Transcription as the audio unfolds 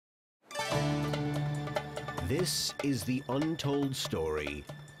This is the untold story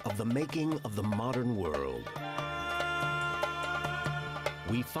of the making of the modern world.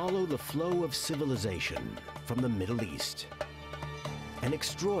 We follow the flow of civilization from the Middle East, an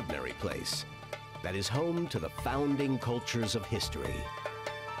extraordinary place that is home to the founding cultures of history,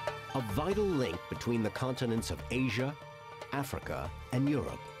 a vital link between the continents of Asia, Africa, and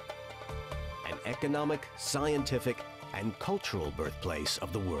Europe, an economic, scientific, and cultural birthplace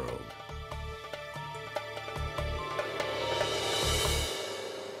of the world.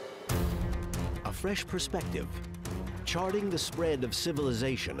 A fresh perspective, charting the spread of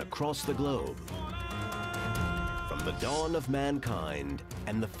civilization across the globe. From the dawn of mankind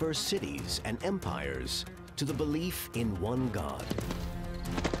and the first cities and empires to the belief in one God.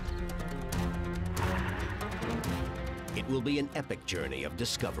 It will be an epic journey of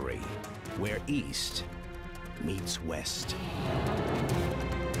discovery, where East meets West.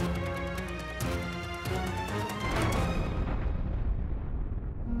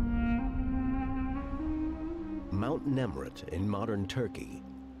 Mount Nemrut in modern Turkey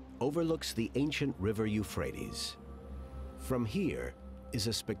overlooks the ancient river Euphrates. From here is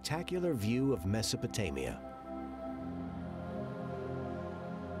a spectacular view of Mesopotamia.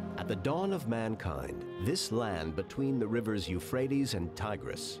 At the dawn of mankind, this land between the rivers Euphrates and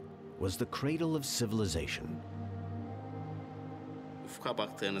Tigris was the cradle of civilization. Ufka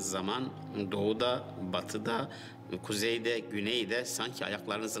baktığınız zaman doğuda, batıda, kuzeyde, güneyde sanki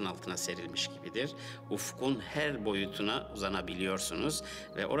ayaklarınızın altına serilmiş gibidir. Ufkun her boyutuna uzanabiliyorsunuz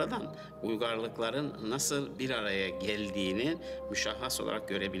ve oradan uygarlıkların nasıl bir araya geldiğini müşahhas olarak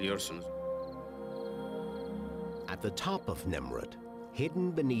görebiliyorsunuz. At the top of Nemrut,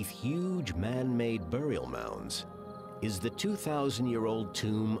 hidden beneath huge man-made burial mounds, is the 2,000-year-old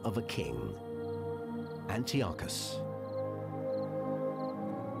tomb of a king, Antiochus.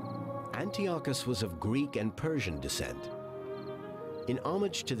 Antiochus was of Greek and Persian descent. In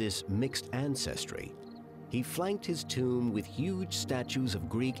homage to this mixed ancestry, he flanked his tomb with huge statues of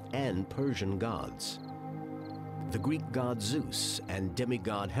Greek and Persian gods. The Greek god Zeus and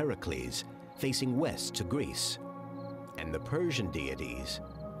demigod Heracles facing west to Greece, and the Persian deities,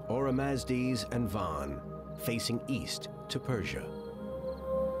 Oramazdes and Van, facing east to Persia.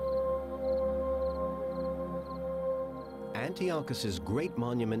 Antiochus's great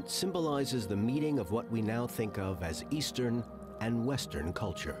monument symbolizes the meeting of what we now think of as Eastern and Western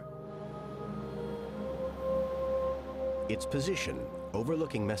culture. Its position,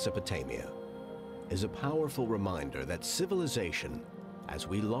 overlooking Mesopotamia, is a powerful reminder that civilization, as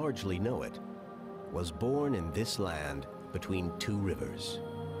we largely know it, was born in this land between two rivers.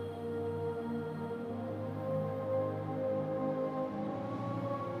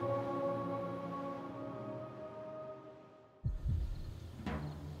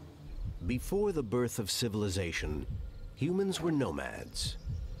 Before the birth of civilization, humans were nomads,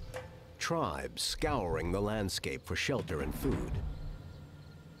 tribes scouring the landscape for shelter and food.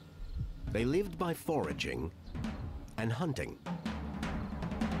 They lived by foraging and hunting.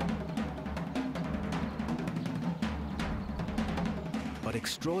 But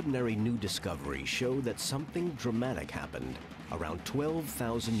extraordinary new discoveries show that something dramatic happened around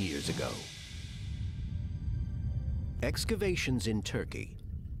 12,000 years ago. Excavations in Turkey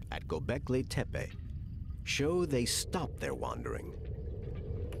at Göbekli Tepe show they stopped their wandering.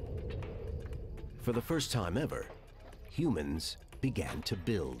 For the first time ever, humans began to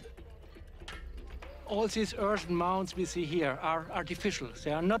build. All these earthen mounds we see here are artificial.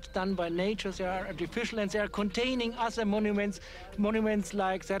 They are not done by nature, they are artificial, and they are containing other monuments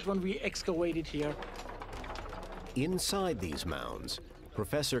like that one we excavated here. Inside these mounds,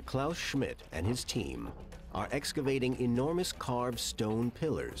 Professor Klaus Schmidt and his team are excavating enormous carved stone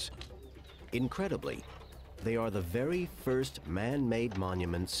pillars. Incredibly, they are the very first man-made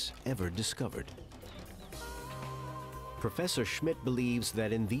monuments ever discovered. Professor Schmidt believes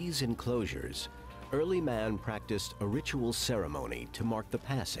that in these enclosures, early man practiced a ritual ceremony to mark the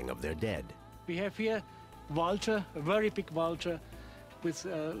passing of their dead. We have here vulture, a very big vulture, with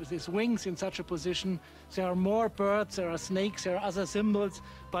his wings in such a position. There are more birds, there are snakes, there are other symbols,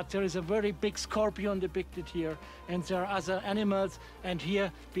 but there is a very big scorpion depicted here, and there are other animals, and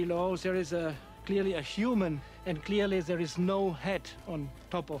here below there is clearly a human, and clearly there is no head on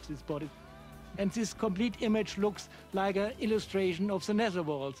top of this body. And this complete image looks like an illustration of the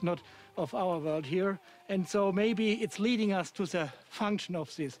netherworld, not of our world here. And so maybe it's leading us to the function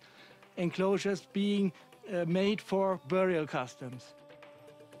of these enclosures being made for burial customs.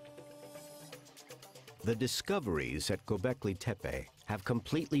 The discoveries at Göbekli Tepe have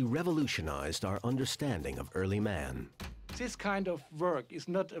completely revolutionized our understanding of early man. This kind of work is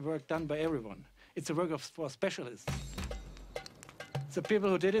not a work done by everyone. it's a work for specialists. The people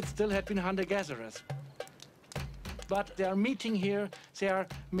who did it still had been hunter-gatherers. But they are meeting here, they are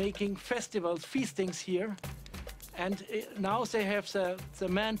making festivals, feastings here, and now they have the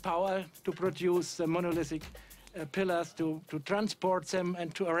manpower to produce the monolithic pillars, to transport them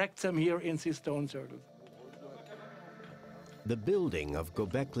and to erect them here in these stone circles. The building of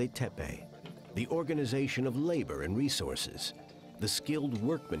Göbekli Tepe, the organization of labor and resources, the skilled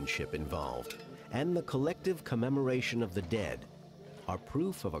workmanship involved, and the collective commemoration of the dead are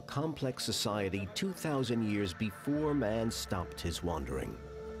proof of a complex society 2,000 years before man stopped his wandering.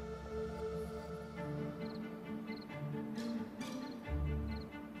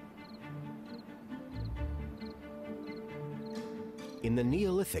 In the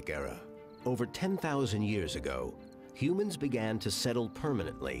Neolithic era, over 10,000 years ago, humans began to settle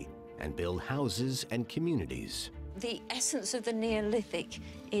permanently and build houses and communities. The essence of the Neolithic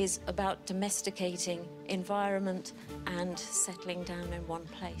is about domesticating environment and settling down in one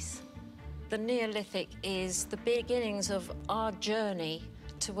place. The Neolithic is the beginnings of our journey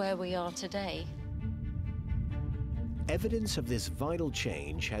to where we are today. Evidence of this vital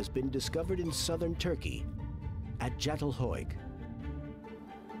change has been discovered in southern Turkey at Çatalhöyük.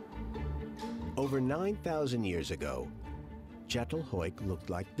 Over 9,000 years ago, Çatalhöyük looked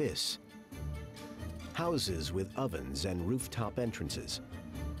like this. Houses with ovens and rooftop entrances.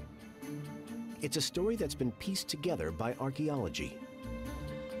 It's a story that's been pieced together by archaeology.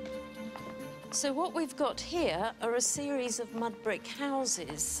 So what we've got here are a series of mud brick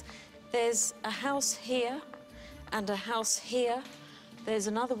houses. There's a house here and a house here. There's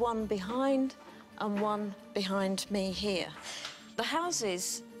another one behind and one behind me here. The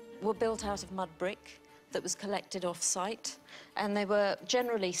houses were built out of mud brick that was collected off-site, and they were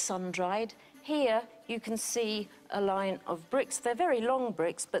generally sun-dried. Here you can see a line of bricks. They're very long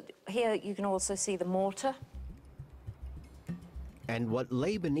bricks, but here you can also see the mortar. And what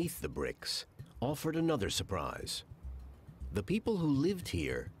lay beneath the bricks offered another surprise. The people who lived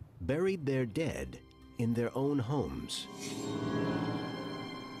here buried their dead in their own homes.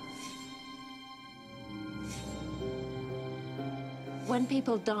 When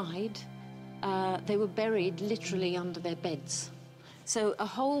people died, they were buried literally under their beds. So a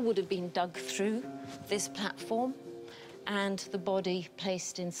hole would have been dug through this platform and the body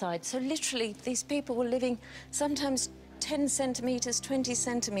placed inside. So literally, these people were living sometimes 10 centimeters, 20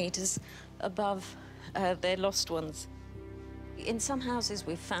 centimeters above their lost ones. In some houses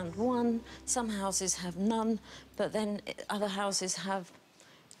we've found one, some houses have none, but then other houses have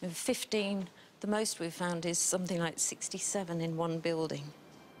 15. The most we've found is something like 67 in one building.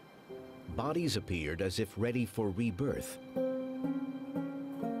 Bodies appeared as if ready for rebirth.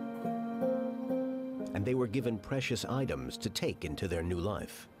 And they were given precious items to take into their new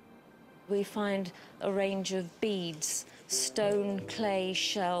life. We find a range of beads, stone, clay,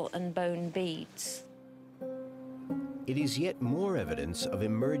 shell, and bone beads. It is yet more evidence of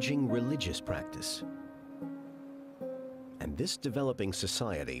emerging religious practice. And this developing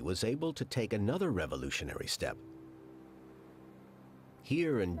society was able to take another revolutionary step.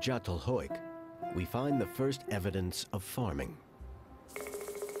 Here in Çatalhöyük, we find the first evidence of farming.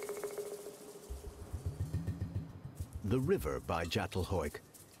 The river by Çatalhöyük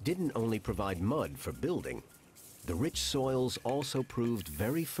didn't only provide mud for building. The rich soils also proved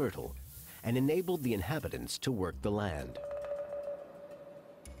very fertile and enabled the inhabitants to work the land.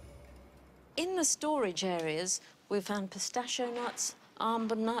 In the storage areas, we found pistachio nuts,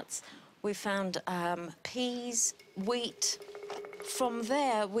 almond nuts, we found peas, wheat. From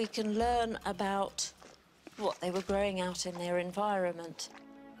there, we can learn about what they were growing out in their environment.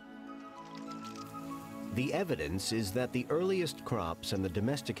 The evidence is that the earliest crops and the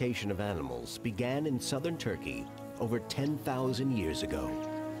domestication of animals began in southern Turkey over 10,000 years ago.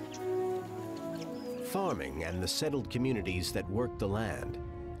 Farming and the settled communities that worked the land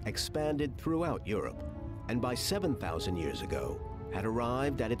expanded throughout Europe, and by 7,000 years ago had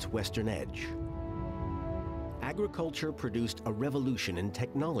arrived at its western edge. Agriculture produced a revolution in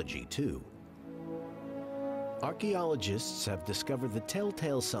technology, too. Archaeologists have discovered the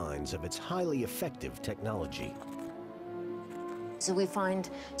telltale signs of its highly effective technology. So we find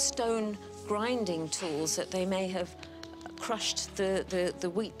stone grinding tools that they may have crushed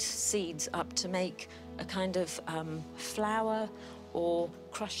the wheat seeds up to make a kind of flour, or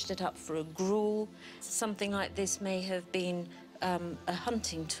crushed it up for a gruel. Something like this may have been a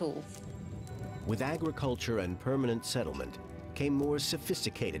hunting tool. With agriculture and permanent settlement came more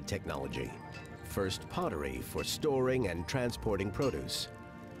sophisticated technology. First pottery for storing and transporting produce.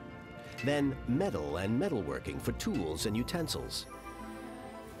 Then metal and metalworking for tools and utensils.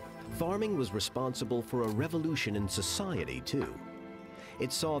 farming was responsible for a revolution in society, too.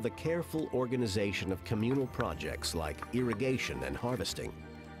 It saw the careful organization of communal projects like irrigation and harvesting,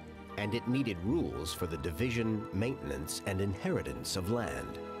 and it needed rules for the division, maintenance, and inheritance of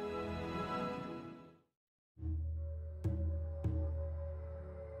land.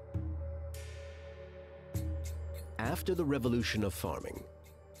 After the revolution of farming,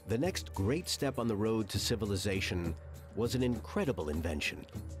 the next great step on the road to civilization was an incredible invention,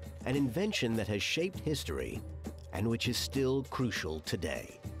 an invention that has shaped history and which is still crucial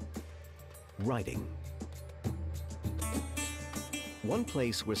today: writing. One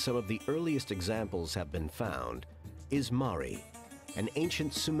place where some of the earliest examples have been found is Mari, an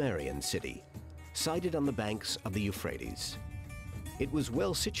ancient Sumerian city, sited on the banks of the Euphrates. It was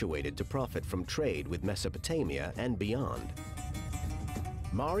well situated to profit from trade with Mesopotamia and beyond.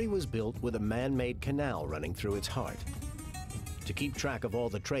 Mari was built with a man-made canal running through its heart. To keep track of all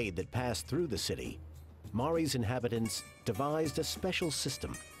the trade that passed through the city, Mari's inhabitants devised a special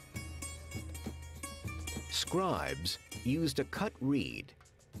system. Scribes used a cut reed,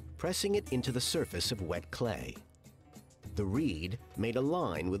 pressing it into the surface of wet clay. The reed made a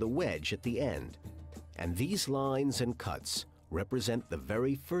line with a wedge at the end, and these lines and cuts represent the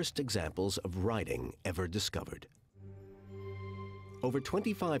very first examples of writing ever discovered. Over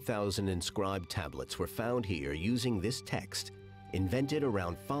 25,000 inscribed tablets were found here using this text, invented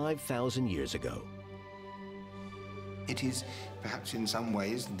around 5,000 years ago. It is perhaps in some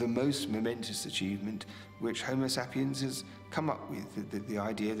ways the most momentous achievement which Homo sapiens has come up with, the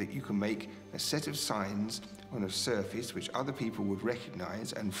idea that you can make a set of signs on a surface which other people would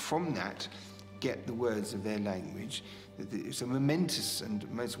recognize, and from that get the words of their language. It's a momentous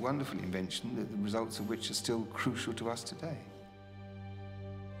and most wonderful invention, the results of which are still crucial to us today.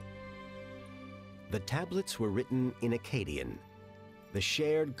 The tablets were written in Akkadian, the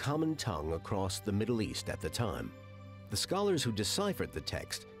shared common tongue across the Middle East at the time. The scholars who deciphered the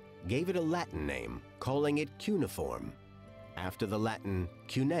text gave it a Latin name, calling it cuneiform, after the Latin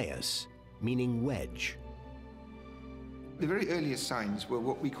cuneus, meaning wedge. The very earliest signs were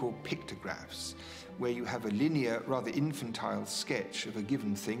what we call pictographs, where you have a linear, rather infantile sketch of a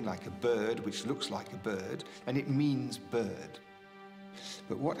given thing, like a bird, which looks like a bird, and it means bird.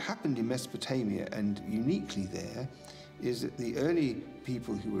 But what happened in Mesopotamia, and uniquely there, is that the early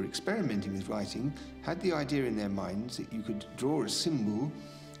people who were experimenting with writing had the idea in their minds that you could draw a symbol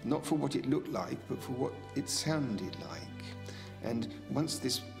not for what it looked like, but for what it sounded like. And once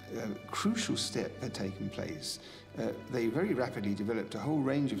this crucial step had taken place, they very rapidly developed a whole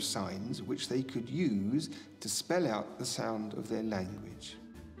range of signs which they could use to spell out the sound of their language.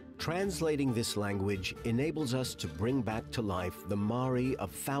 Translating this language enables us to bring back to life the Mari of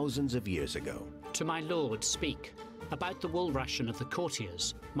thousands of years ago. To my lord speak. About the wool ration of the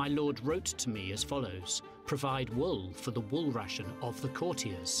courtiers, my lord wrote to me as follows: provide wool for the wool ration of the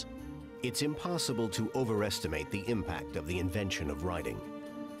courtiers. It's impossible to overestimate the impact of the invention of writing.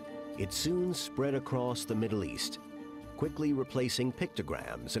 It soon spread across the Middle East, quickly replacing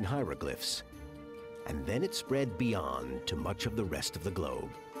pictograms and hieroglyphs. And then it spread beyond to much of the rest of the globe.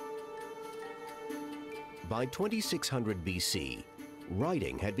 By 2600 BC,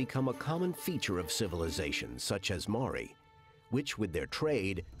 writing had become a common feature of civilizations such as Mari, which with their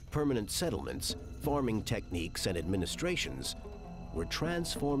trade, permanent settlements, farming techniques, and administrations were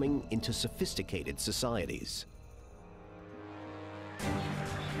transforming into sophisticated societies.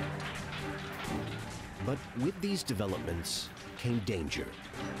 But with these developments came danger.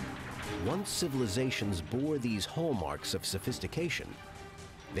 Once civilizations bore these hallmarks of sophistication,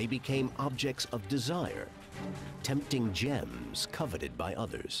 they became objects of desire, tempting gems coveted by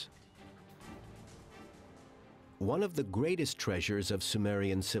others. One of the greatest treasures of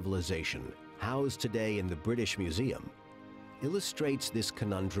Sumerian civilization, housed today in the British Museum, illustrates this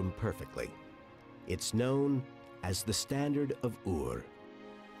conundrum perfectly. It's known as the Standard of Ur.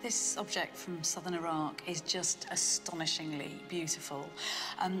 This object from southern Iraq is just astonishingly beautiful.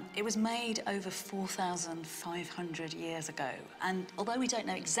 It was made over 4,500 years ago, and although we don't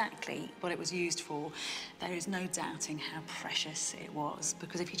know exactly what it was used for, there is no doubting how precious it was,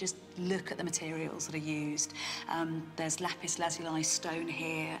 because if you just look at the materials that are used, there's lapis lazuli stone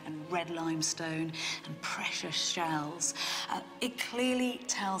here, and red limestone, and precious shells. It clearly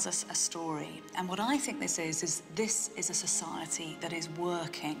tells us a story, and what I think this is a society that is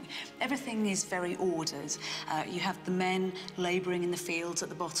working. Everything is very ordered. You have the men labouring in the fields at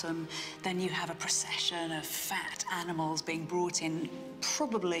the bottom, then you have a procession of fat animals being brought in,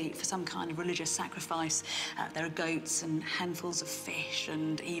 probably for some kind of religious sacrifice. There are goats and handfuls of fish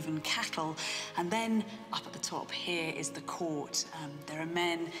and even and cattle. And then up at the top here is the court. There are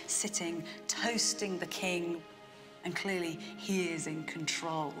men sitting, toasting the king, and clearly he is in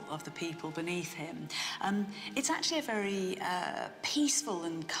control of the people beneath him. It's actually a very peaceful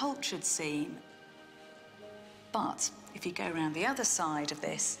and cultured scene. But if you go around the other side of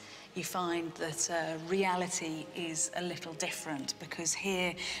this, you find that reality is a little different, because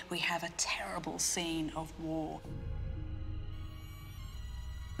here we have a terrible scene of war.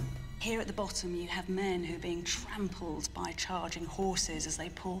 Here at the bottom, you have men who are being trampled by charging horses as they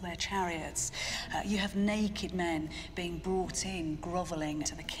pull their chariots. You have naked men being brought in, grovelling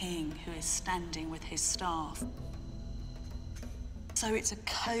to the king, who is standing with his staff. So it's a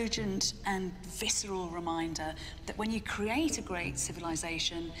cogent and visceral reminder that when you create a great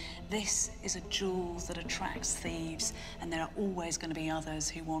civilization, this is a jewel that attracts thieves, and there are always going to be others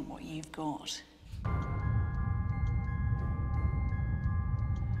who want what you've got.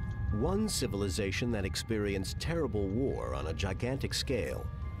 One civilization that experienced terrible war on a gigantic scale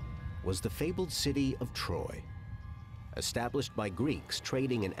was the fabled city of Troy, established by Greeks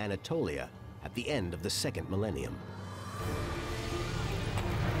trading in Anatolia at the end of the 2nd millennium.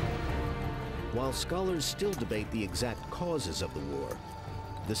 While scholars still debate the exact causes of the war,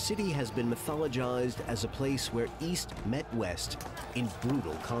 the city has been mythologized as a place where East met West in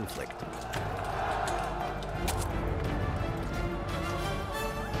brutal conflict.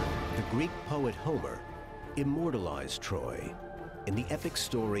 The Greek poet Homer immortalized Troy in the epic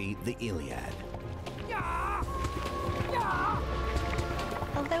story, the Iliad.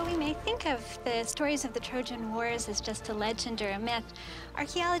 Although we may think of the stories of the Trojan Wars as just a legend or a myth,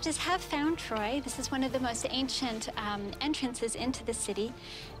 archaeologists have found Troy. This is one of the most ancient entrances into the city.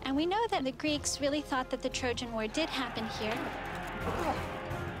 And we know that the Greeks really thought that the Trojan War did happen here.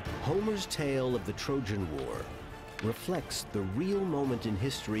 Homer's tale of the Trojan War reflects the real moment in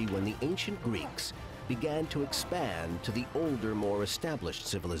history when the ancient Greeks began to expand to the older, more established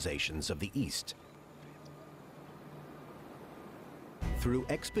civilizations of the East. Through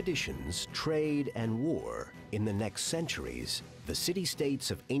expeditions, trade, and war in the next centuries, the city-states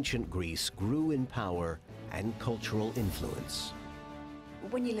of ancient Greece grew in power and cultural influence.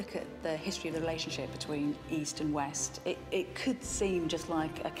 When you look at the history of the relationship between East and West, it could seem just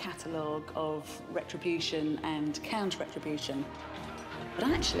like a catalogue of retribution and counter-retribution. But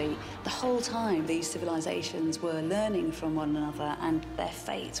actually, the whole time, these civilizations were learning from one another, and their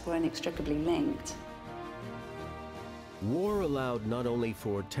fates were inextricably linked. War allowed not only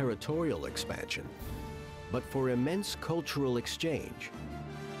for territorial expansion, but for immense cultural exchange.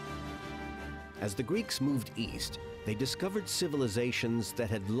 As the Greeks moved east, they discovered civilizations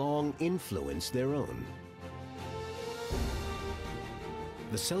that had long influenced their own.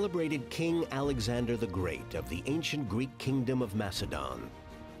 The celebrated King Alexander the Great of the ancient Greek kingdom of Macedon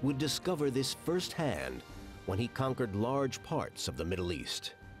would discover this firsthand when he conquered large parts of the Middle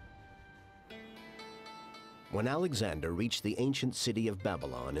East. When Alexander reached the ancient city of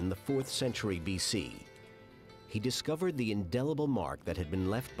Babylon in the 4th century BC, he discovered the indelible mark that had been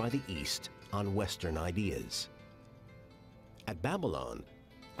left by the East on Western ideas. At Babylon,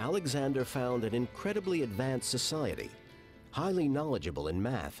 Alexander found an incredibly advanced society, highly knowledgeable in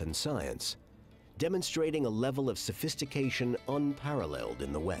math and science, demonstrating a level of sophistication unparalleled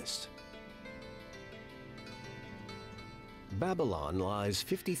in the West. Babylon lies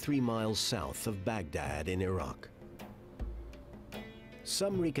 53 miles south of Baghdad in Iraq.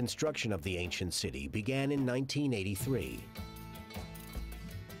 Some reconstruction of the ancient city began in 1983.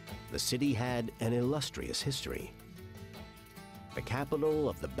 The city had an illustrious history. The capital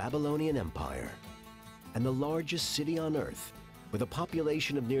of the Babylonian Empire, and the largest city on Earth, with a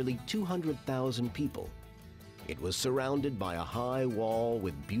population of nearly 200,000 people. It was surrounded by a high wall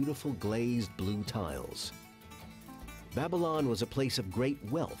with beautiful glazed blue tiles. Babylon was a place of great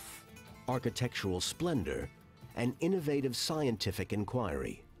wealth, architectural splendor, and innovative scientific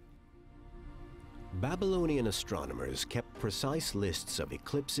inquiry. Babylonian astronomers kept precise lists of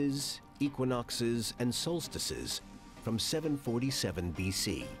eclipses, equinoxes, and solstices from 747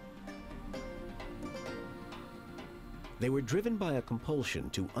 BC. They were driven by a compulsion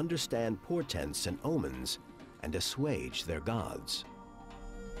to understand portents and omens and assuage their gods.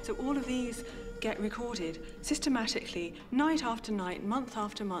 So all of these get recorded systematically, night after night, month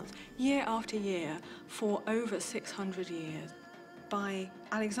after month, year after year, for over 600 years. By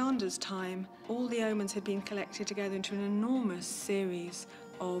Alexander's time, all the omens had been collected together into an enormous series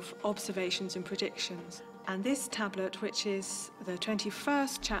of observations and predictions. And this tablet, which is the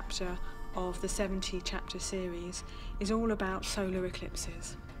 21st chapter of the 70-chapter series, is all about solar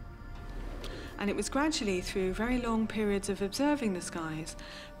eclipses. And it was gradually through very long periods of observing the skies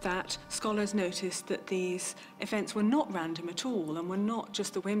that scholars noticed that these events were not random at all and were not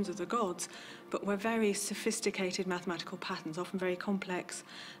just the whims of the gods, but were very sophisticated mathematical patterns, often very complex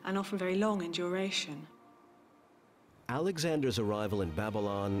and often very long in duration. Alexander's arrival in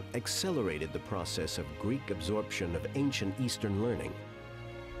Babylon accelerated the process of Greek absorption of ancient Eastern learning.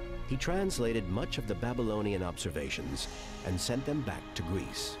 He translated much of the Babylonian observations and sent them back to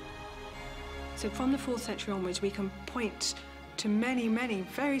Greece. So from the 4th century onwards, we can point to many, many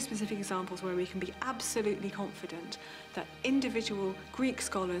very specific examples where we can be absolutely confident that individual Greek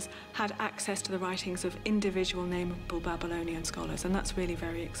scholars had access to the writings of individual nameable Babylonian scholars, and that's really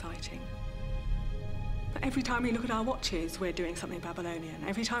very exciting. Every time we look at our watches, we're doing something Babylonian.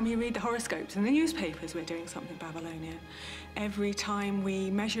 Every time we read the horoscopes in the newspapers, we're doing something Babylonian. Every time we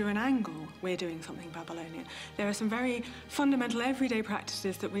measure an angle, we're doing something Babylonian. There are some very fundamental everyday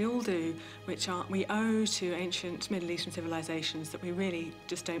practices that we all do, which we owe to ancient Middle Eastern civilizations that we really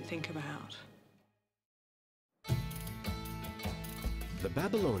just don't think about. The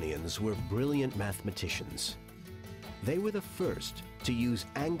Babylonians were brilliant mathematicians. They were the first to use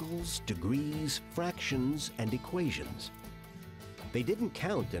angles, degrees, fractions, and equations. They didn't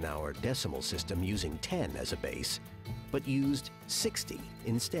count in our decimal system using 10 as a base, but used 60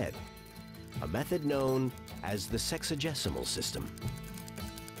 instead, a method known as the sexagesimal system.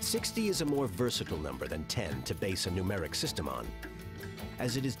 60 is a more versatile number than 10 to base a numeric system on,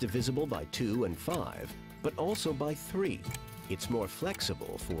 as it is divisible by 2 and 5, but also by 3. It's more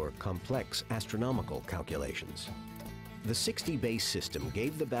flexible for complex astronomical calculations. The 60-base system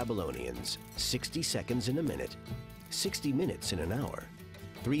gave the Babylonians 60 seconds in a minute, 60 minutes in an hour,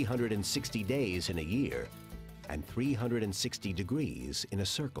 360 days in a year, and 360 degrees in a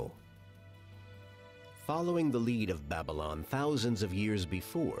circle. Following the lead of Babylon thousands of years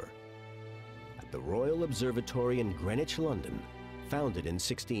before, at the Royal Observatory in Greenwich, London, founded in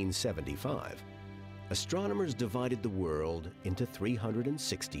 1675, astronomers divided the world into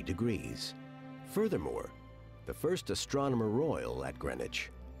 360 degrees. Furthermore, the first astronomer royal at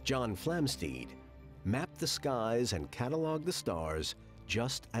Greenwich, John Flamsteed, mapped the skies and cataloged the stars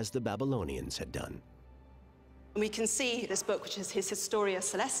just as the Babylonians had done. We can see this book, which is his Historia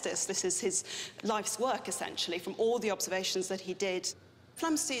Celestis. This is his life's work, essentially, from all the observations that he did.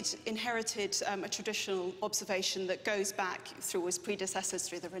 Flamsteed inherited a traditional observation that goes back through his predecessors,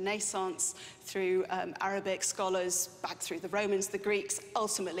 through the Renaissance, through Arabic scholars, back through the Romans, the Greeks,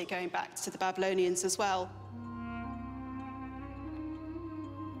 ultimately going back to the Babylonians as well.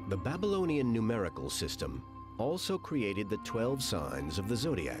 The Babylonian numerical system also created the 12 signs of the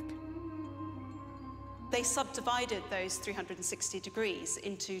zodiac. They subdivided those 360 degrees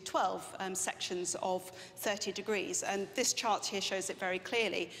into 12 sections of 30 degrees. And this chart here shows it very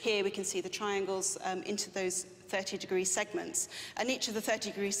clearly. Here we can see the triangles into those 30-degree segments. And each of the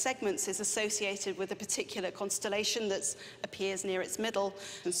 30-degree segments is associated with a particular constellation that appears near its middle.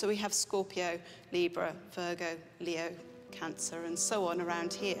 And so we have Scorpio, Libra, Virgo, Leo, Cancer, and so on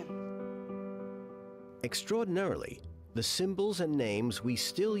around here. Extraordinarily, the symbols and names we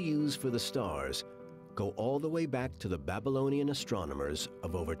still use for the stars go all the way back to the Babylonian astronomers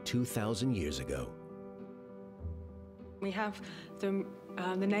of over 2,000 years ago. We have the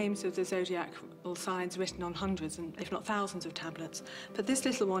names of the zodiacal signs written on hundreds, and if not thousands, of tablets. But this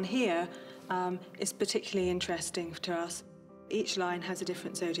little one here is particularly interesting to us. Each line has a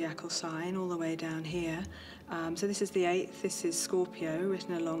different zodiacal sign all the way down here. So this is the 8th, this is Scorpio,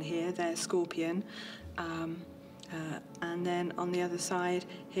 written along here, there's Scorpion. And then on the other side,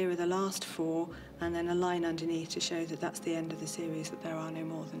 here are the last 4, and then a line underneath to show that that's the end of the series, that there are no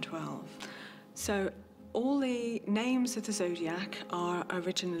more than 12. So all the names of the zodiac are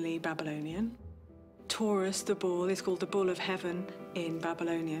originally Babylonian. Taurus, the bull, is called the bull of heaven in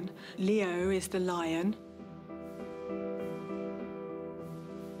Babylonian. Leo is the lion.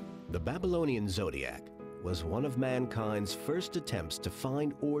 The Babylonian zodiac was one of mankind's first attempts to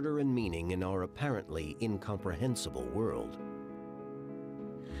find order and meaning in our apparently incomprehensible world.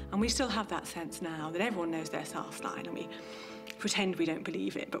 And we still have that sense now that everyone knows their star sign, and we pretend we don't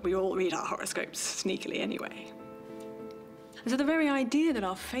believe it, but we all read our horoscopes sneakily anyway. And so the very idea that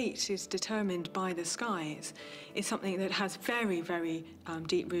our fate is determined by the skies is something that has very, very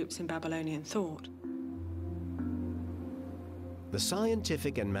deep roots in Babylonian thought. The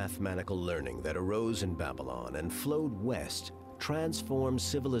scientific and mathematical learning that arose in Babylon and flowed west transformed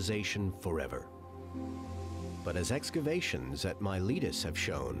civilization forever. But as excavations at Miletus have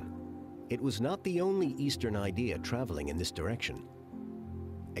shown, it was not the only Eastern idea traveling in this direction.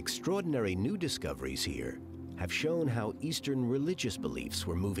 Extraordinary new discoveries here have shown how Eastern religious beliefs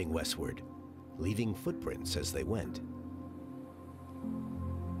were moving westward, leaving footprints as they went.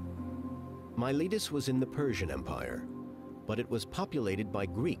 Miletus was in the Persian Empire, but it was populated by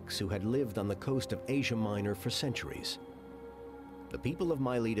Greeks who had lived on the coast of Asia Minor for centuries. The people of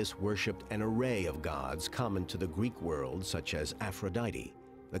Miletus worshipped an array of gods common to the Greek world, such as Aphrodite,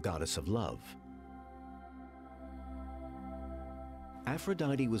 the goddess of love.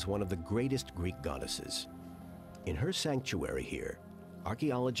 Aphrodite was one of the greatest Greek goddesses. In her sanctuary here,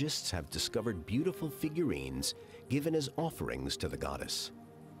 archaeologists have discovered beautiful figurines given as offerings to the goddess.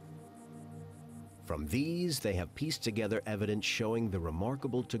 From these, they have pieced together evidence showing the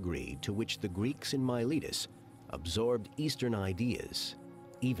remarkable degree to which the Greeks in Miletus absorbed Eastern ideas,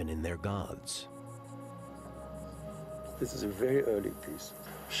 even in their gods. This is a very early piece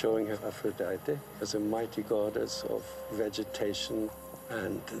showing Aphrodite as a mighty goddess of vegetation,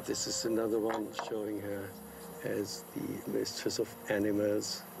 and this is another one showing her as the mistress of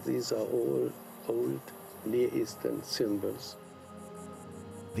animals. These are all old Near Eastern symbols.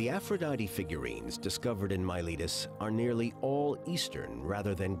 The Aphrodite figurines discovered in Miletus are nearly all Eastern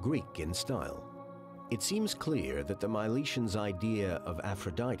rather than Greek in style. It seems clear that the Miletians' idea of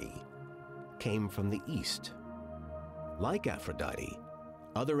Aphrodite came from the East. Like Aphrodite,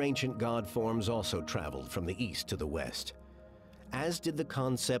 other ancient god forms also traveled from the East to the West, as did the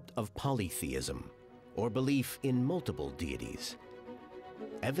concept of polytheism, or belief in multiple deities.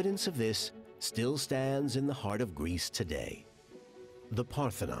 Evidence of this still stands in the heart of Greece today. The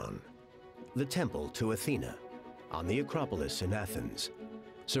Parthenon, the temple to Athena, on the Acropolis in Athens,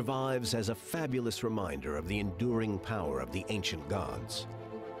 survives as a fabulous reminder of the enduring power of the ancient gods.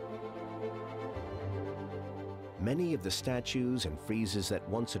 Many of the statues and friezes that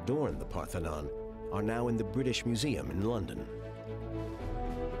once adorned the Parthenon are now in the British Museum in London.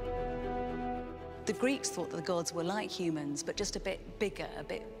 The Greeks thought that the gods were like humans, but just a bit bigger, a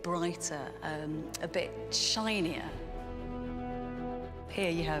bit brighter, a bit shinier. Here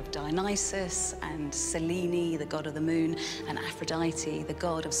you have Dionysus and Selene, the god of the moon, and Aphrodite, the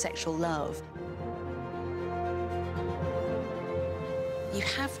god of sexual love. You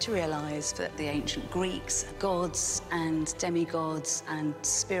have to realize that the ancient Greeks, gods and demigods and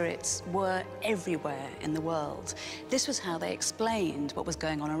spirits were everywhere in the world. This was how they explained what was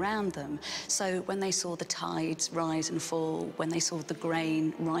going on around them. So when they saw the tides rise and fall, when they saw the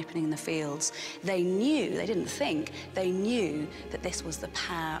grain ripening in the fields, they knew, they didn't think, they knew that this was the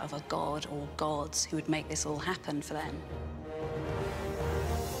power of a god or gods who would make this all happen for them.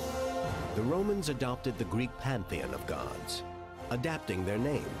 The Romans adopted the Greek pantheon of gods, adapting their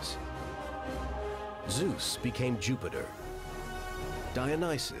names. Zeus became Jupiter.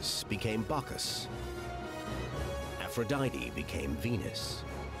 Dionysus became Bacchus. Aphrodite became Venus.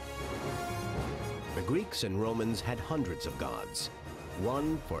 The Greeks and Romans had hundreds of gods,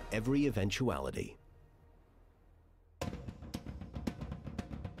 one for every eventuality.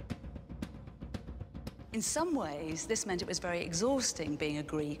 In some ways, this meant it was very exhausting being a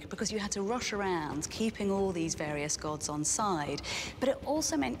Greek because you had to rush around keeping all these various gods on side. But it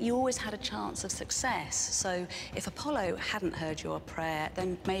also meant you always had a chance of success. So if Apollo hadn't heard your prayer,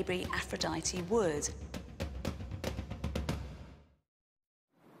 then maybe Aphrodite would.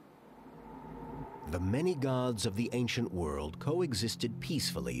 The many gods of the ancient world coexisted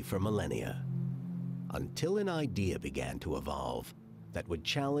peacefully for millennia, until an idea began to evolve that would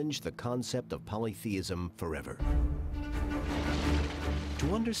challenge the concept of polytheism forever.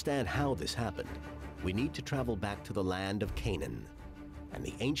 To understand how this happened, we need to travel back to the land of Canaan and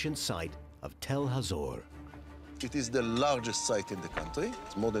the ancient site of Tel Hazor. It is the largest site in the country.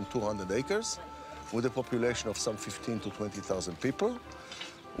 It's more than 200 acres, with a population of some 15 to 20,000 people,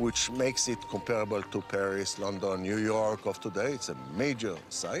 which makes it comparable to Paris, London, New York of today. It's a major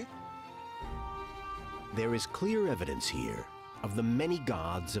site. There is clear evidence here of the many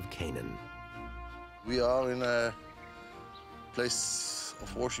gods of Canaan. We are in a place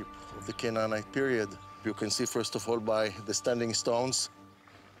of worship of the Canaanite period. You can see, first of all, by the standing stones,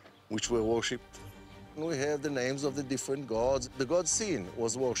 which were worshipped. We have the names of the different gods. The god Sin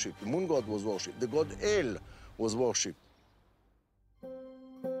was worshipped, the moon god was worshipped, the god El was worshipped.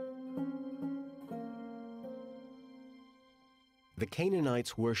 The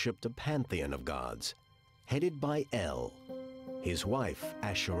Canaanites worshipped a pantheon of gods, headed by El, his wife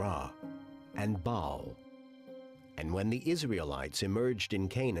Asherah, and Baal. And when the Israelites emerged in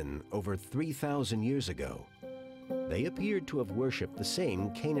Canaan over 3,000 years ago, they appeared to have worshipped the same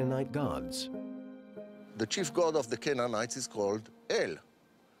Canaanite gods. The chief god of the Canaanites is called El.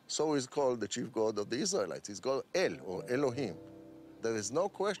 So is called the chief god of the Israelites. He's called El, or Elohim. There is no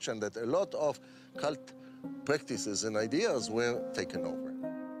question that a lot of cult practices and ideas were taken over.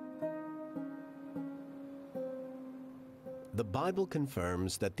 The Bible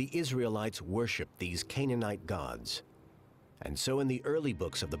confirms that the Israelites worshiped these Canaanite gods. And so in the early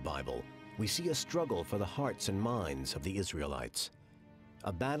books of the Bible, we see a struggle for the hearts and minds of the Israelites.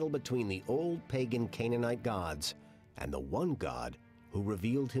 A battle between the old pagan Canaanite gods and the one God who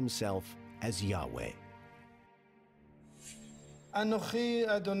revealed himself as Yahweh. אנוכי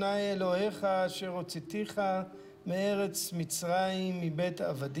אדוני אלוהיך אשר הוצאתיך מארץ מצרים מבית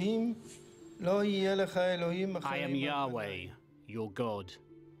עבדים לא יהיה לך אלוהים אחרים. I am Yahweh, your God.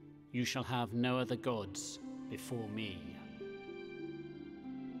 You shall have no other gods before me.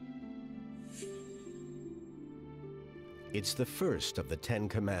 It's the first of the 10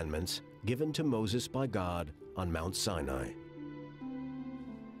 Commandments given to Moses by God on Mount Sinai.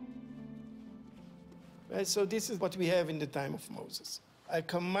 So this is what we have in the time of Moses. A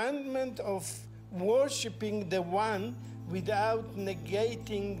commandment of worshiping the one without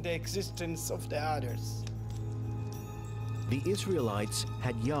negating the existence of the others. The Israelites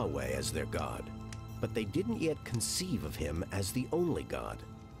had Yahweh as their God, but they didn't yet conceive of him as the only God.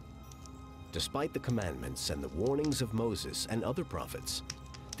 Despite the commandments and the warnings of Moses and other prophets,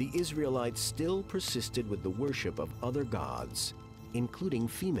 the Israelites still persisted with the worship of other gods, including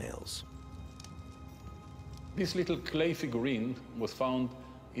females. This little clay figurine was found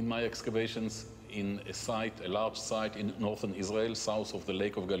in my excavations in a large site in northern Israel, south of the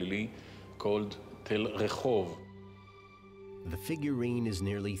Lake of Galilee, called Tel Rehov. The figurine is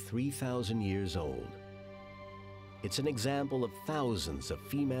nearly 3,000 years old. It's an example of thousands of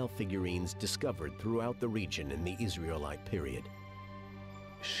female figurines discovered throughout the region in the Israelite period.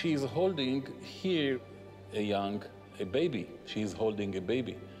 She's holding here a baby. She's holding a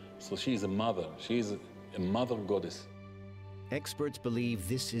baby. So she's a mother. She's a mother goddess. Experts believe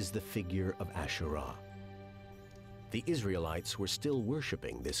this is the figure of Asherah. The Israelites were still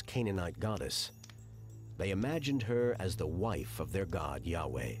worshiping this Canaanite goddess. They imagined her as the wife of their god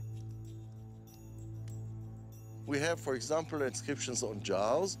Yahweh. We have, for example, inscriptions on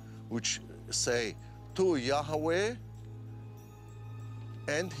jars which say, to Yahweh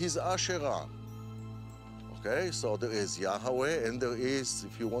and his Asherah. Okay, so there is Yahweh and there is,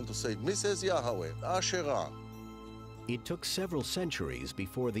 if you want to say Mrs. Yahweh, Asherah. It took several centuries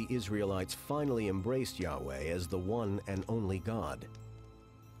before the Israelites finally embraced Yahweh as the one and only God.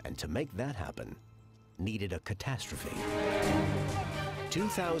 And to make that happen, needed a catastrophe.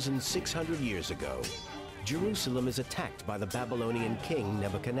 2,600 years ago, Jerusalem is attacked by the Babylonian king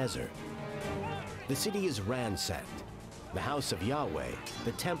Nebuchadnezzar. The city is ransacked. The house of Yahweh,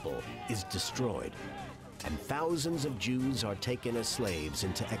 the temple, is destroyed. And thousands of Jews are taken as slaves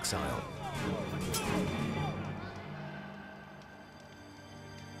into exile.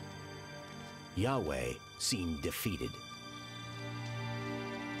 Yahweh seemed defeated.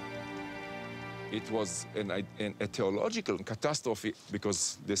 It was a theological catastrophe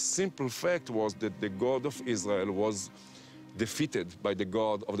because the simple fact was that the God of Israel was defeated by the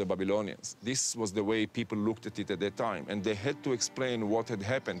God of the Babylonians. This was the way people looked at it at that time, and they had to explain what had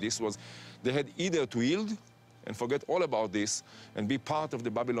happened. They had either to yield and forget all about this and be part of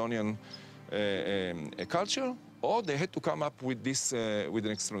the Babylonian culture, or they had to come up with this, with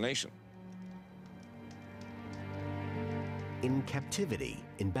an explanation. In captivity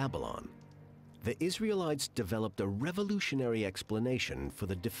in Babylon, the Israelites developed a revolutionary explanation for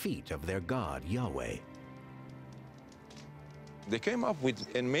the defeat of their God, Yahweh. They came up with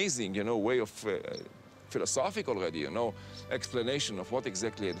an amazing, way of philosophic already, explanation of what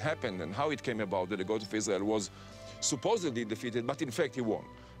exactly had happened and how it came about that the God of Israel was supposedly defeated, but in fact he won,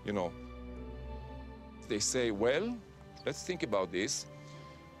 They say, well, let's think about this.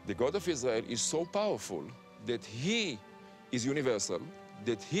 The God of Israel is so powerful that he is universal,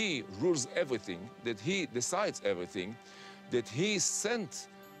 that he rules everything, that he decides everything, that he sent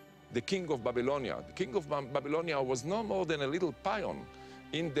the king of Babylonia. The king of Babylonia was no more than a little pawn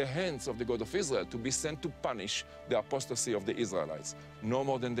in the hands of the God of Israel to be sent to punish the apostasy of the Israelites. No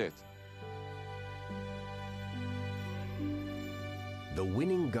more than that. The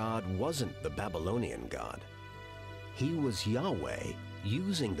winning God wasn't the Babylonian God. He was Yahweh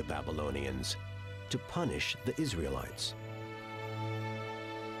using the Babylonians to punish the Israelites.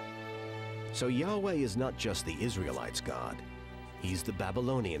 So Yahweh is not just the Israelites' God. He's the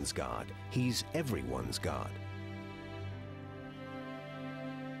Babylonians' God. He's everyone's God.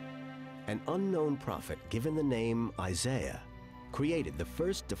 An unknown prophet given the name Isaiah created the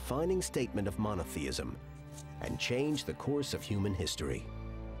first defining statement of monotheism and changed the course of human history.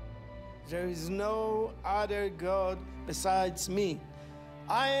 There is no other God besides me.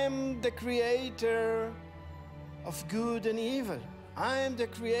 I am the creator of good and evil. I am the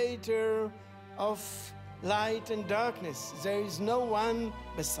creator of light and darkness. There is no one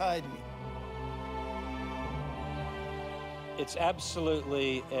beside me. It's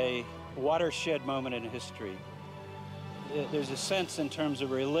absolutely a watershed moment in history. There's a sense in terms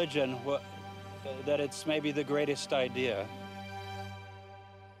of religion that it's maybe the greatest idea.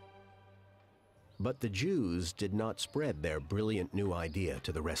 But the Jews did not spread their brilliant new idea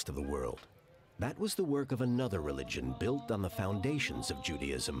to the rest of the world. That was the work of another religion built on the foundations of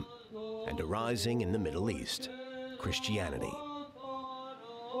Judaism and arising in the Middle East, Christianity.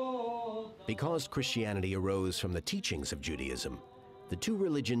 Because Christianity arose from the teachings of Judaism, the two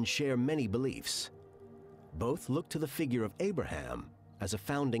religions share many beliefs. Both look to the figure of Abraham as a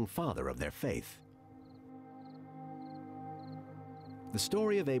founding father of their faith. The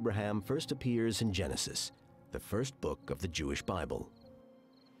story of Abraham first appears in Genesis, the first book of the Jewish Bible.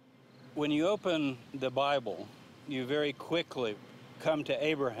 When you open the Bible, you very quickly come to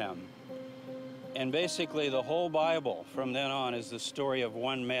Abraham. And basically the whole Bible from then on is the story of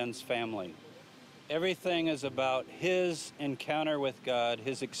one man's family. Everything is about his encounter with God,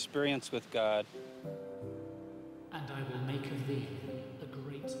 his experience with God. And I will make of thee a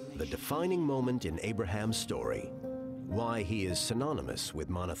great nation. The defining moment in Abraham's story, why he is synonymous with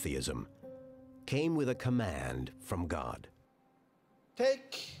monotheism, came with a command from God.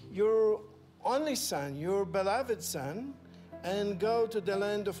 Take your only son, your beloved son, and go to the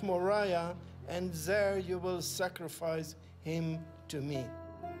land of Moriah, and there you will sacrifice him to me.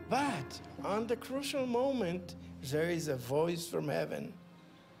 But on the crucial moment, there is a voice from heaven.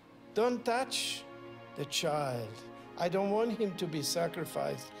 Don't touch the child. I don't want him to be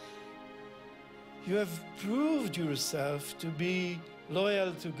sacrificed. You have proved yourself to be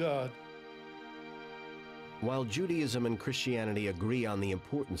loyal to God. While Judaism and Christianity agree on the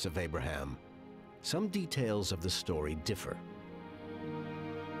importance of Abraham, some details of the story differ.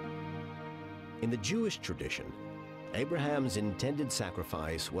 In the Jewish tradition, Abraham's intended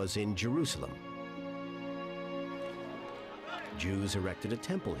sacrifice was in Jerusalem. Jews erected a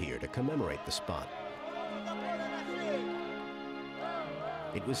temple here to commemorate the spot.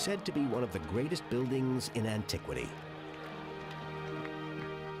 It was said to be one of the greatest buildings in antiquity.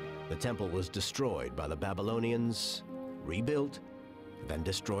 The temple was destroyed by the Babylonians, rebuilt, then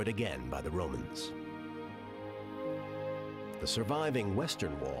destroyed again by the Romans. The surviving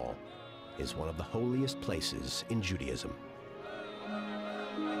Western Wall is one of the holiest places in Judaism.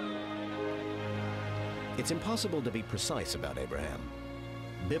 It's impossible to be precise about Abraham.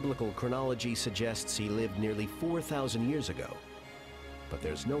 Biblical chronology suggests he lived nearly 4,000 years ago, but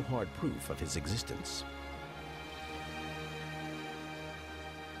there's no hard proof of his existence.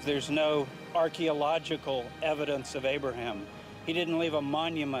 There's no archaeological evidence of Abraham. He didn't leave a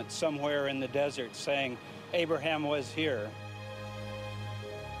monument somewhere in the desert saying Abraham was here.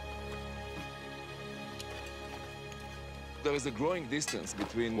 There is a growing distance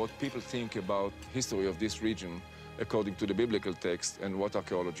between what people think about history of this region according to the biblical text and what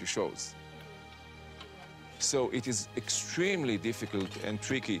archaeology shows. So it is extremely difficult and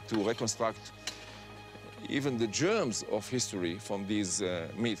tricky to reconstruct even the germs of history from these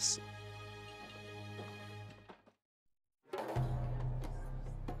myths.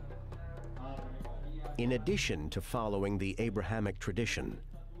 In addition to following the Abrahamic tradition,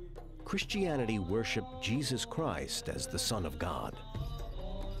 Christianity worshiped Jesus Christ as the Son of God.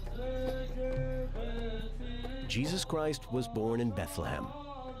 Jesus Christ was born in Bethlehem.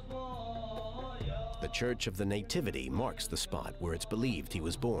 The Church of the Nativity marks the spot where it's believed he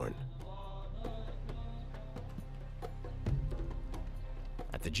was born.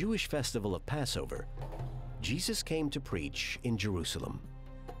 At the Jewish festival of Passover, Jesus came to preach in Jerusalem.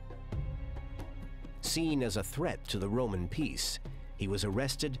 Seen as a threat to the Roman peace, he was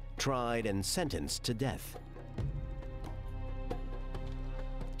arrested, tried, and sentenced to death.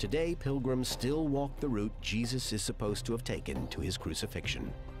 Today, pilgrims still walk the route Jesus is supposed to have taken to his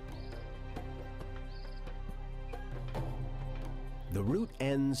crucifixion. The route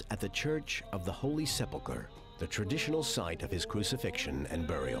ends at the Church of the Holy Sepulchre, the traditional site of his crucifixion and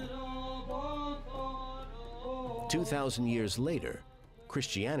burial. 2,000 years later,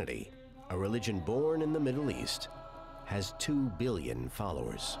 Christianity, a religion born in the Middle East, has 2 billion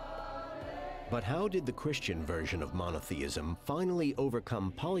followers. But how did the Christian version of monotheism finally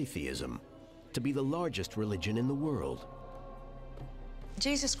overcome polytheism to be the largest religion in the world?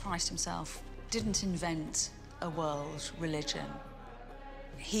 Jesus Christ himself didn't invent a world religion.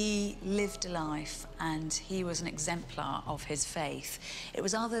 He lived a life and he was an exemplar of his faith. It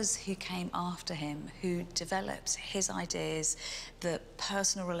was others who came after him who developed his ideas, the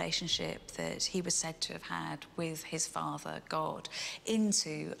personal relationship that he was said to have had with his father, God,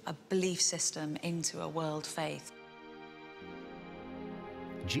 into a belief system, into a world faith.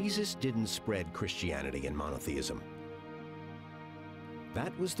 Jesus didn't spread Christianity and monotheism.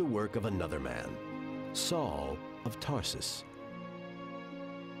 That was the work of another man, Saul of Tarsus.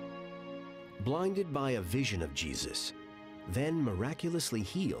 Blinded by a vision of Jesus, then miraculously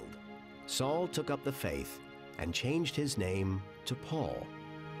healed, Saul took up the faith and changed his name to Paul.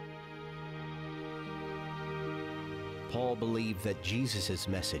 Paul believed that Jesus'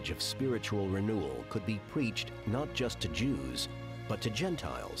 message of spiritual renewal could be preached not just to Jews, but to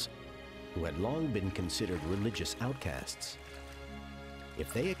Gentiles, who had long been considered religious outcasts.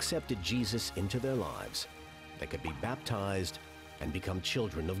 If they accepted Jesus into their lives, they could be baptized and become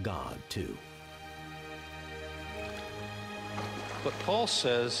children of God, too. What Paul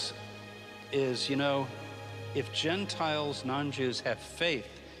says is, you know, if Gentiles, non-Jews, have faith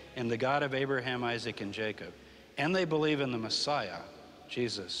in the God of Abraham, Isaac, and Jacob, and they believe in the Messiah,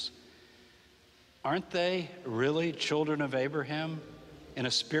 Jesus, aren't they really children of Abraham in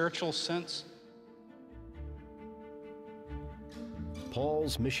a spiritual sense?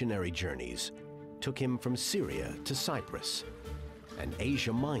 Paul's missionary journeys took him from Syria to Cyprus and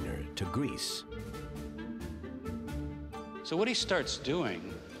Asia Minor to Greece. So what he starts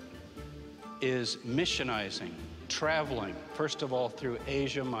doing is missionizing, traveling, first of all through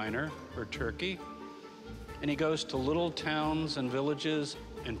Asia Minor, or Turkey, and he goes to little towns and villages,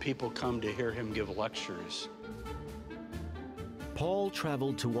 and people come to hear him give lectures. Paul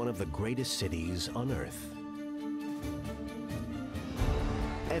traveled to one of the greatest cities on earth.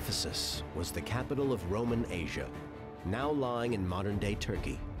 Ephesus was the capital of Roman Asia, now lying in modern-day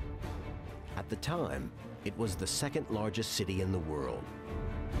Turkey. At the time, it was the second largest city in the world.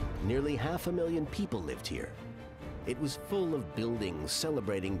 Nearly 500,000 people lived here. It was full of buildings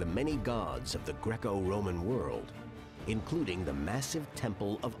celebrating the many gods of the Greco-Roman world, including the massive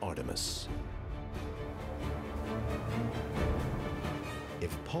Temple of Artemis.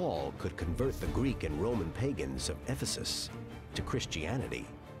 If Paul could convert the Greek and Roman pagans of Ephesus to Christianity,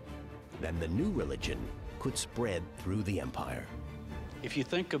 then the new religion could spread through the empire. If you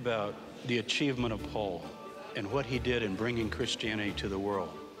think about the achievement of Paul and what he did in bringing Christianity to the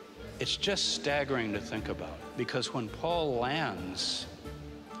world, it's just staggering to think about, because when Paul lands,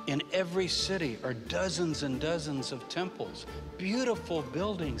 in every city are dozens and dozens of temples, beautiful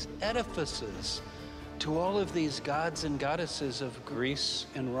buildings, edifices to all of these gods and goddesses of Greece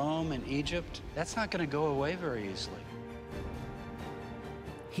and Rome and Egypt. That's not going to go away very easily.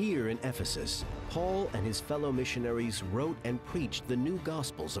 Here in Ephesus, Paul and his fellow missionaries wrote and preached the new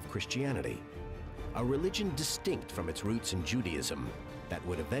Gospels of Christianity, a religion distinct from its roots in Judaism that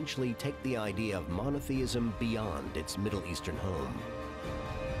would eventually take the idea of monotheism beyond its Middle Eastern home.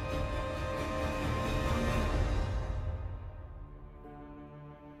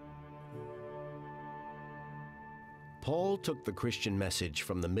 Paul took the Christian message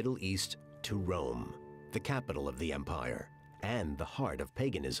from the Middle East to Rome, the capital of the empire and the heart of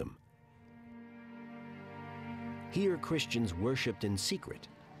paganism. Here Christians worshipped in secret.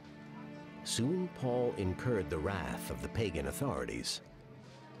 Soon Paul incurred the wrath of the pagan authorities.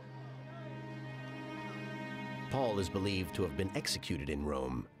 Paul is believed to have been executed in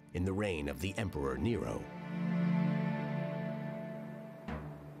Rome in the reign of the Emperor Nero.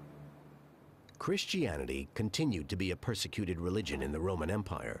 Christianity continued to be a persecuted religion in the Roman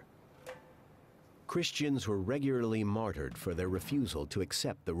Empire. Christians were regularly martyred for their refusal to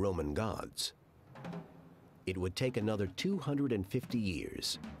accept the Roman gods. It would take another 250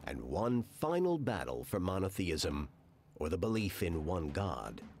 years and one final battle for monotheism, or the belief in one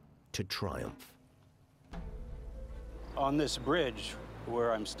God, to triumph. On this bridge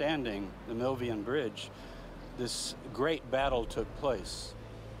where I'm standing, the Milvian Bridge, this great battle took place.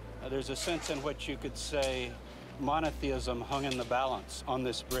 There's a sense in which you could say monotheism hung in the balance on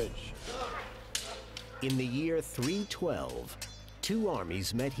this bridge. In the year 312, two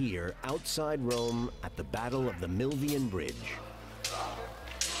armies met here outside Rome at the Battle of the Milvian Bridge.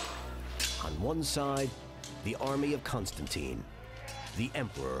 On one side, the army of Constantine, the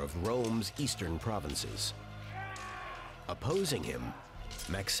emperor of Rome's eastern provinces. Opposing him,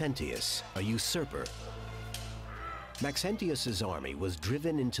 Maxentius, a usurper. Maxentius's army was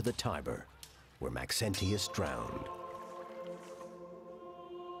driven into the Tiber, where Maxentius drowned.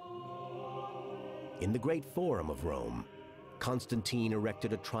 In the great Forum of Rome, Constantine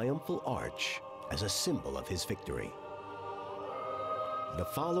erected a triumphal arch as a symbol of his victory. The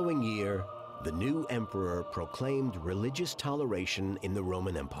following year, the new emperor proclaimed religious toleration in the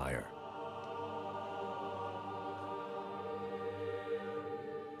Roman Empire.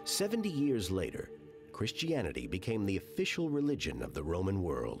 70 years later, Christianity became the official religion of the Roman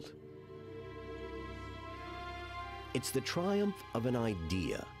world. It's the triumph of an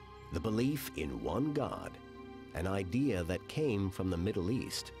idea, the belief in one God, an idea that came from the Middle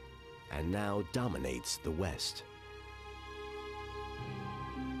East and now dominates the West.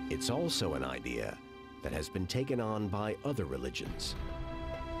 It's also an idea that has been taken on by other religions.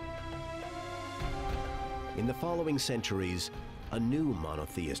 In the following centuries, a new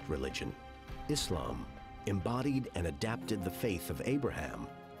monotheist religion, Islam, embodied and adapted the faith of Abraham,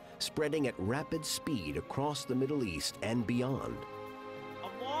 spreading at rapid speed across the Middle East and beyond.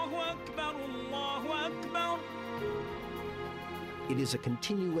 Allahu Akbar, Allahu Akbar. It is a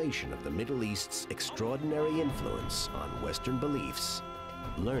continuation of the Middle East's extraordinary influence on Western beliefs,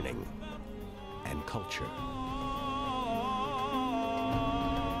 learning, and culture.